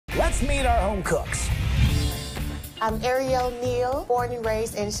Let's meet our home cooks. I'm Ariel Neal, born and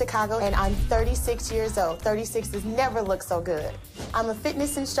raised in Chicago, and I'm 36 years old. 36 has never looked so good. I'm a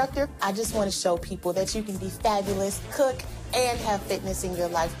fitness instructor. I just want to show people that you can be fabulous, cook, and have fitness in your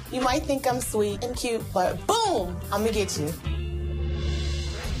life. You might think I'm sweet and cute, but boom, I'm gonna get you.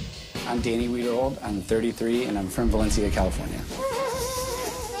 I'm Danny Wiederhold. I'm 33, and I'm from Valencia, California.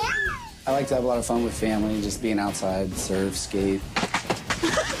 I like to have a lot of fun with family, just being outside, surf, skate.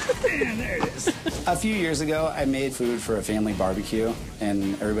 And there it is. A few years ago, I made food for a family barbecue,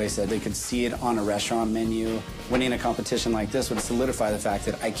 and everybody said they could see it on a restaurant menu. Winning a competition like this would solidify the fact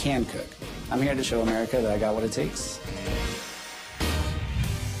that I can cook. I'm here to show America that I got what it takes.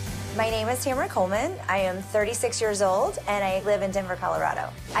 My name is Tamara Coleman. I am 36 years old, and I live in Denver, Colorado.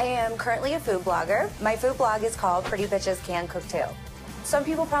 I am currently a food blogger. My food blog is called Pretty Bitches Can Cook Too. Some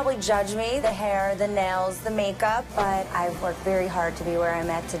people probably judge me, the hair, the nails, the makeup, but I've worked very hard to be where I'm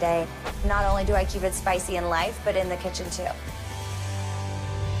at today. Not only do I keep it spicy in life, but in the kitchen too.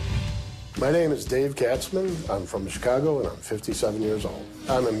 My name is Dave Katzman. I'm from Chicago, and I'm 57 years old.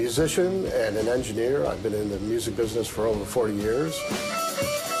 I'm a musician and an engineer. I've been in the music business for over 40 years.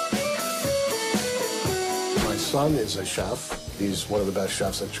 My son is a chef. He's one of the best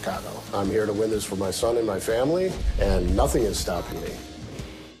chefs in Chicago. I'm here to win this for my son and my family, and nothing is stopping me.